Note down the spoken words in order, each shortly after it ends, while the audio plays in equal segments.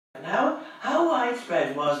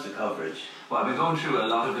widespread was the coverage? Well, I've been going through a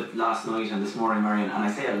lot of it last night and this morning, Marion, and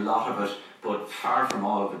I say a lot of it, but far from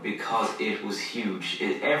all of it, because it was huge.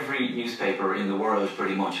 Every newspaper in the world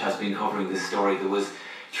pretty much has been covering this story. There was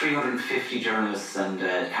 350 journalists and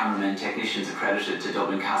cameramen, technicians accredited to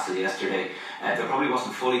Dublin Castle yesterday. There probably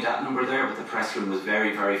wasn't fully that number there, but the press room was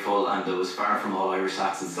very, very full, and there was far from all Irish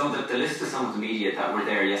Saxons. The list of some of the media that were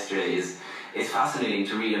there yesterday is fascinating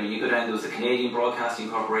to read. I mean, you go down, there was the Canadian Broadcasting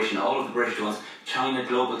Corporation, all of the British ones, China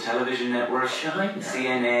Global Television Network,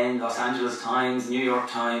 CNN, Los Angeles Times, New York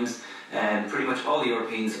Times, pretty much all the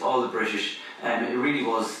Europeans, all the British. It really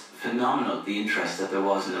was phenomenal, the interest that there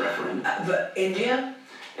was in the referendum. But India?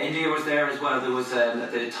 India was there as well. There was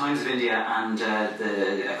the Times of India and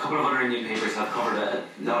a couple of other Indian papers have covered a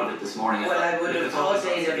lot of it this morning. Well, I would have thought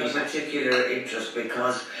they'd have a particular interest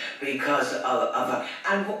because of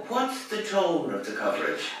and what's the tone of the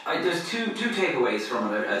coverage? There's two takeaways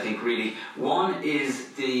from it, I think, really. One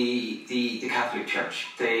is the Catholic Church.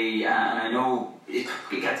 They and I know it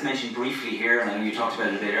gets mentioned briefly here, and I know you talked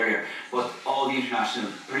about it a bit earlier, but all the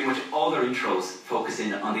international, pretty much all their intros focus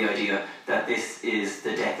in on the idea that this is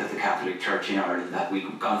the death of the Catholic Church in Ireland, that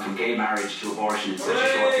we've gone from gay marriage to abortion in such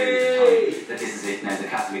a short period of time, that this is it now, the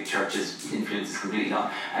Catholic Church's influence is completely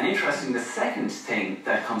gone. And interesting, the second thing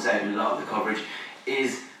that comes out in a lot of the coverage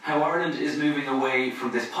is how Ireland is moving away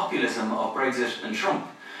from this populism of Brexit and Trump.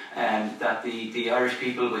 That the Irish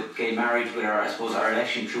people with gay marriage, where I suppose our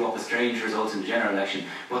election threw up a strange result in the general election,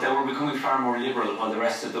 but that we're becoming far more liberal while the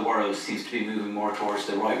rest of the world seems to be moving more towards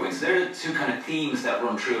the right wing. So there are the two kind of themes that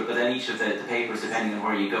run through it, but then each of the papers, depending on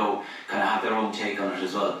where you go, kind of have their own take on it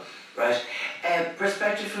as well. Right.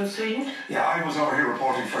 Perspective from Sweden? Yeah, I was over here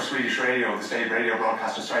reporting for Swedish Radio, the state radio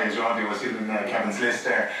broadcaster Sveriges Radio. I was doing Kevin's list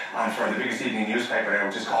there, and for the biggest evening newspaper there,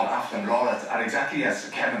 which is called Aftonbladet. And exactly as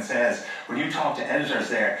Kevin says, when you talk to editors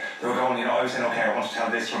there, they were going, I was saying, okay, I want to tell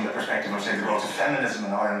this from the perspective of, say, the growth of feminism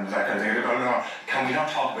in Ireland, that kind of thing. They go, no, can we not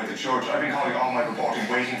talk about the church? I've been calling all my reporting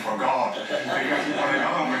waiting for God. Because when I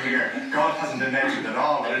got over here, God hasn't been mentioned at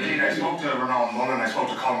all. And indeed, I spoke to Renan Mullen, I spoke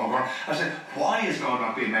to Colin O'Gorn. I said, why is God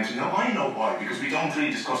not being mentioned? Now, I know why, because we don't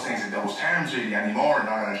really discuss things in those terms really anymore in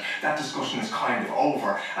Ireland. That discussion is kind of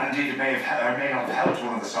over, and indeed it may not have helped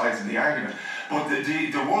one of the sides in the argument. But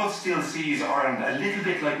the world still sees Ireland a little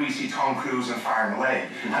bit like we see Tom Cruise in Far and Away,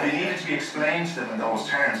 and it needed to be explained to them in those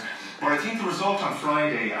terms. But I think the result on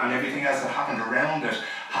Friday and everything else that happened around it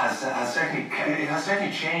has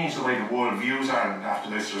certainly changed the way the world views Ireland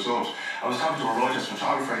after this result. I was talking to a Reuters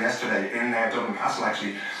photographer yesterday in Dublin Castle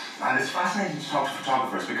actually, and it's fascinating to talk to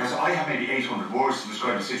photographers because I have maybe 800 words to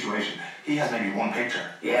describe the situation. He has maybe one picture,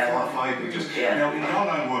 4 or 5 pictures. Yeah. Now, in the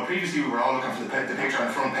online world, previously we were all looking for the picture on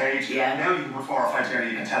the front page. Yeah. Now you can put 4 or 5 together,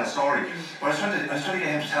 you can tell a story. But I was trying to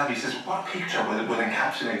get him to tell me, he says, what picture will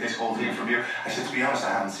encapsulate this whole thing from you? I said, to be honest,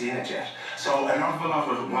 I haven't seen it yet. So an awful lot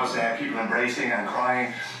of it was people embracing and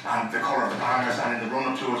crying, and the colour of the banners, and in the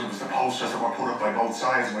run-up to it, it was the posters that were put up by both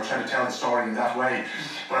sides, and we're trying to tell the story in that way.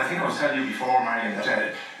 But I think I was telling you before, Marion,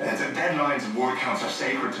 that the deadlines and word counts are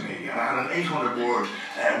sacred to me, and I had an 800-word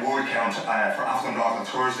word count for Aftonbladet on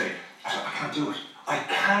Thursday. I said, I can't do it. I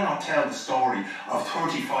cannot tell the story of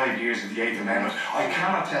 35 years of the 8th Amendment. I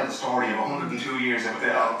cannot tell the story of 102 years of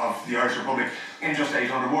the Irish Republic in just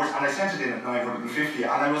 800 words. And I sent it in at 950,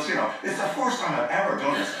 and I was, it's the first time I've ever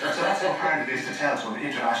done it. So that's how hard it is to tell to an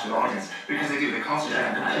international audience, because they concentrate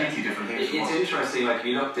on completely different things. It's interesting, like if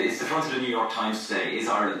you look, it's the front of the New York Times today, is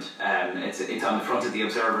Ireland. It's on the front of the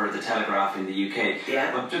Observer, the Telegraph in the UK.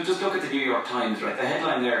 Yeah. But just look at the New York Times, right? The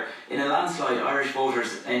headline there, in a landslide, Irish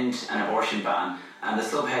voters end an abortion ban. And the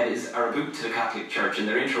subhead is a rebuke to the Catholic Church, and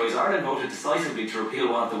their intro is Ireland voted decisively to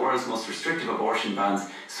repeal one of the world's most restrictive abortion bans,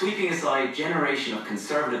 sweeping aside generation of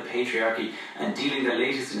conservative patriarchy and dealing the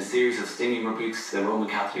latest in a series of stinging rebukes to the Roman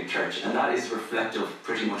Catholic Church. And that is reflective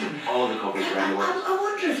pretty much of all the coverage around the world. I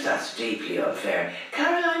wonder if that's deeply unfair.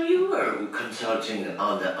 Caroline, you were consulting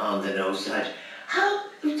on the no side. How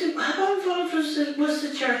involved was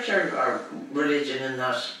the church or religion in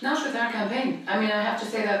that? Not with our campaign. I mean, I have to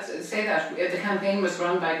say that the campaign was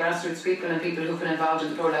run by grassroots people and people who've been involved in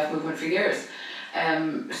the pro-life movement for years.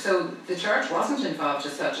 So the church wasn't involved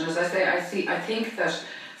as such. And as I say, I think that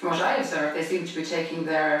from what I observed, they seem to be taking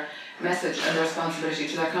their message and their responsibility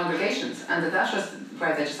to their congregations, and that was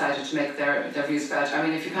where they decided to make their views felt. I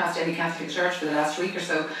mean, if you passed any Catholic church for the last week or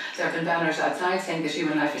so, there have been banners outside saying that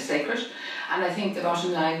human life is sacred. And I think the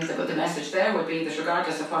bottom line, the message there would be that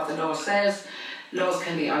regardless of what the law says, laws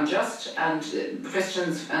can be unjust, and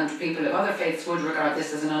Christians and people of other faiths would regard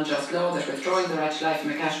this as an unjust law, that withdrawing the right to life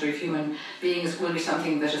from a category of human beings will be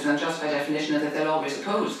something that is unjust by definition and that they'll always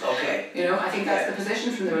oppose. Okay. You know, I think that's the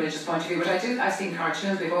position from the religious point of view. But I've seen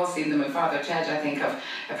cartoons, we've all seen them, and Father Ted, I think, of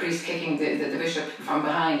a priest kicking the bishop from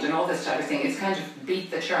behind and all this type of thing. It's kind of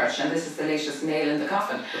beat the church, and this is the latest nail in the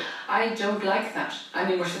coffin. I don't like that. I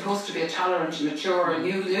mean, we're supposed to be a tolerant, mature, and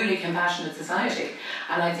newly compassionate society.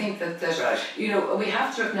 And I think that right. you know, we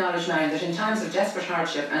have to acknowledge now that in times of desperate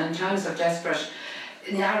hardship and in times of desperate,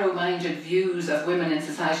 narrow-minded views of women in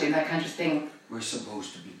society and that kind of thing, we're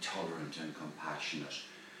supposed to be tolerant and compassionate.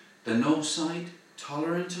 The no side,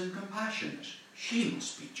 tolerant and compassionate. She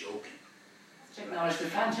must be joking. To acknowledge the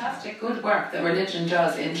fantastic good work that religion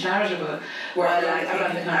does in charitable work Well,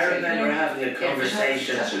 around the country. I remember having a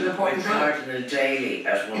conversation with Cardinal Daly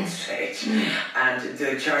at one stage, and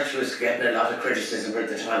the church was getting a lot of criticism at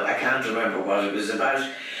the time. I can't remember what it was about,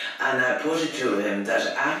 and I put it to him that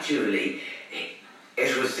actually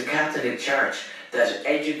it was the Catholic Church that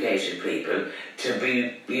educated people to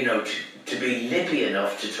be, you know, to be lippy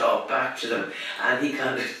enough to talk back to them, and he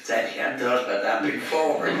kind of said he hadn't thought about that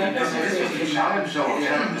before. This was the challenge though of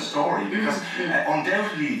telling the story, because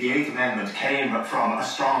undoubtedly the Eighth Amendment came from a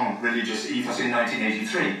strong religious ethos in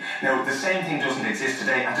 1983. Now the same thing doesn't exist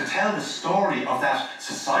today, and to tell the story of that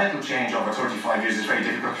societal change over 35 years is very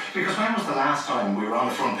difficult, because when was the last time we were on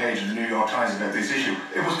the front page of the New York Times about this issue?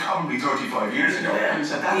 It was probably 35 years ago. Yeah.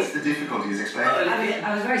 So that's the difficulty is explaining.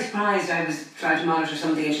 I was very surprised. I was trying to monitor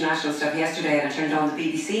some of the international stuff yesterday, and I turned on the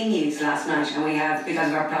BBC News last night, and we have, because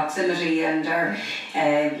of our proximity and our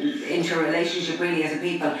interrelationship really as a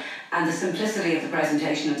people, and the simplicity of the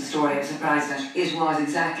presentation of the story, I was surprised that it was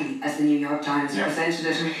exactly as the New York Times presented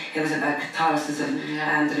it. It was about Catholicism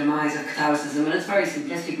and the demise of Catholicism, and it's very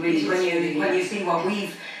simplistic really when you see what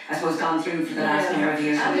we've, I suppose, gone through for the last number of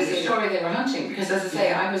years. And it's the story they were hunting, because as I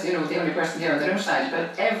say, I was, you know, the only person there on the other side,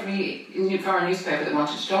 but every foreign newspaper that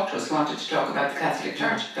wanted to talk to us wanted to talk about the Catholic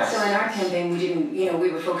Church. So in our campaign we didn't, you know, we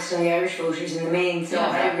were focused on the Irish voters in the main, so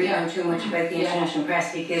I didn't really know too much about the international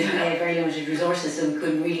press, because we had very limited resources, so we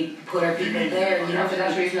couldn't really put our people there, you know. For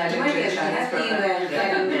that reason I didn't do the Chinese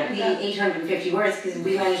program. The 850 words, because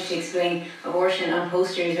we managed to explain abortion on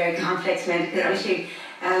posters, very complex medical issue.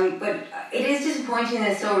 But it is disappointing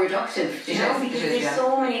that it's so reductive, you know, because there's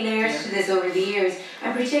so many layers to this over the years,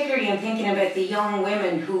 and particularly I'm thinking about the young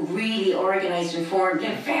women who really organised and formed,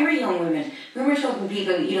 like very young women. We were talking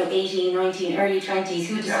people, you know, 18, 19, early 20s,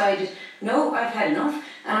 who decided, no, I've had enough,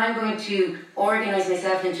 and I'm going to organise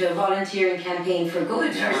myself into a volunteering campaign for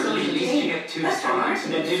good, for social change. That's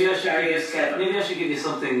remarkable. Maybe I should give you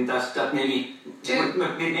something that maybe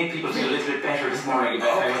would make people feel a little bit better this morning.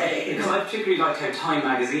 Because I particularly liked how Time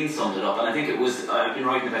magazine summed it up, and I think it was, I've been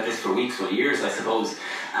writing about this for weeks, well, years I suppose,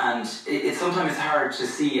 and it's sometimes hard to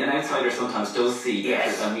see, an outsider sometimes does see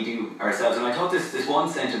better than we do ourselves. And I thought this one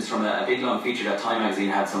sentence from a big long feature that Time magazine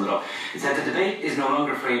had summed it up. It said, the debate is no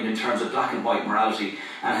longer framed in terms of black and white morality,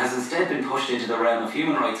 and has instead been pushed into the realm of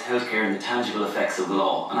human rights, healthcare and the tangible effects of the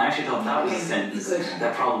law. And I actually thought that was a sentence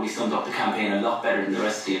that probably summed up the campaign a lot better than the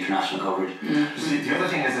rest of the international coverage. See, the other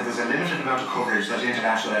thing is that there's a limited amount of coverage that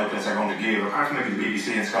international outlets are going to give, apart from maybe the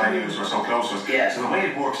BBC and Sky News who are so close to us. So the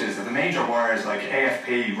way it works is that the major wires like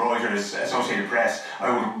AFP, Reuters, Associated Press,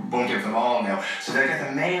 I would bump into them all now, so they get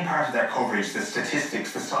the main part of their coverage, the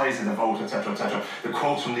statistics, the size of the vote, etc., the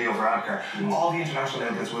quotes from Leo Varadkar. All the international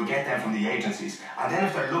outlets will get them from the agencies, and then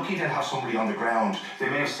if they're lucky they'll have somebody on the ground. They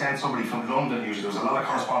may have sent somebody from London usually. There was a lot of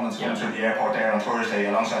correspondence going through the airport there on Thursday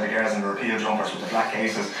alongside the girls in the repeal jumpers with the black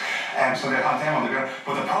cases. So they'll have them on the ground.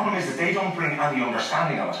 But the problem is that they don't bring any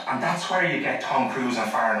understanding of it. And that's where you get Tom Cruise and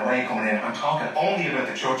Far and Away coming in and talking only about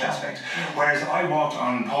the church aspect. Whereas I walked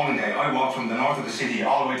on Polling Day, I walked from the north of the city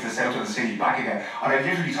all the way to the south of the city, back again. And I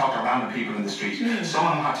literally talked to random people in the street. Some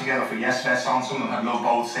of them had Together for Yes vests on, some of them had Love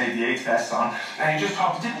Both, Save the AIDS vests on. And you just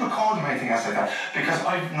talked, didn't record them or anything else like that. Because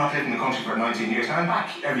I've not lived in the country for 19 years. Now I'm back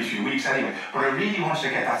every few weeks anyway. But I really wanted to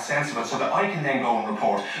get that sense of it so that I can then go and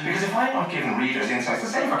report. Because if I'm not giving readers insights, the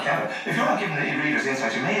same for Kevin. If you're not giving readers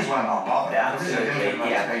insights, you may as well not bother. Absolutely,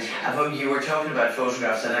 But you were talking about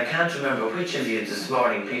photographs, and I can't remember which of you this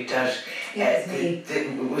morning picked out. The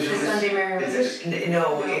Sunday Mirror.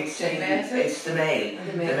 No, it's the Mail.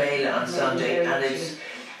 The Mail on Sunday, and it's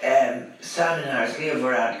Simon Harris, Leo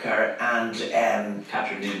Varadkar, and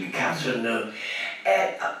Catherine Noon.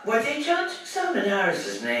 Were they chanting Simon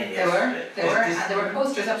Harris's name? They were, and there were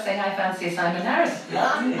posters up saying, "I fancy Simon Harris."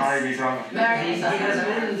 Mary's wrong. He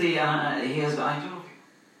has been, I don't know.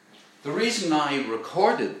 The reason I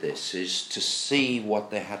recorded this is to see what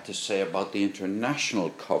they had to say about the international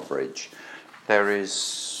coverage. there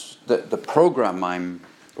is the program I'm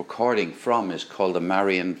recording from is called the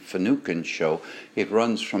Marion Finucane Show. It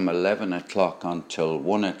runs from 11 o'clock until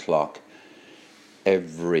 1 o'clock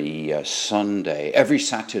every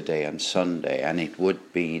Saturday and Sunday, and it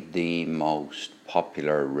would be the most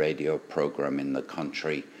popular radio program in the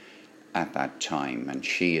country at that time, and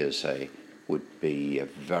she would be a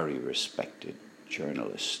very respected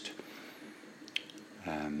journalist.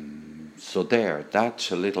 So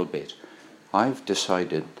that's a little bit. I've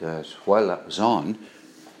decided that while that was on,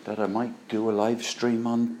 that I might do a live stream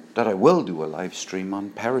I will do a live stream on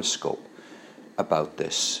Periscope about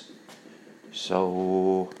this.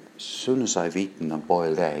 So as soon as I've eaten a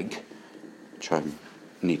boiled egg, which I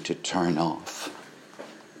need to turn off,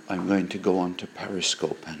 I'm going to go onto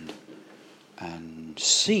Periscope and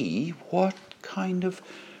see what kind of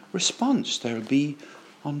response there'll be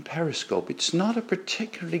on Periscope. It's not a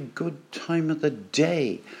particularly good time of the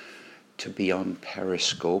day to be on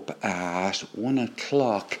Periscope at 1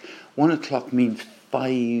 o'clock. 1 o'clock means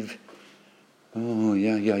 5. Oh,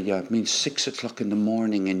 yeah. It means 6 o'clock in the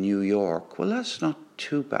morning in New York. Well, that's not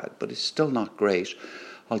too bad, but it's still not great.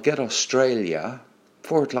 I'll get Australia.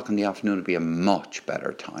 4 o'clock in the afternoon would be a much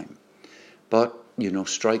better time. But,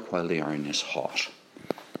 strike while the iron is hot.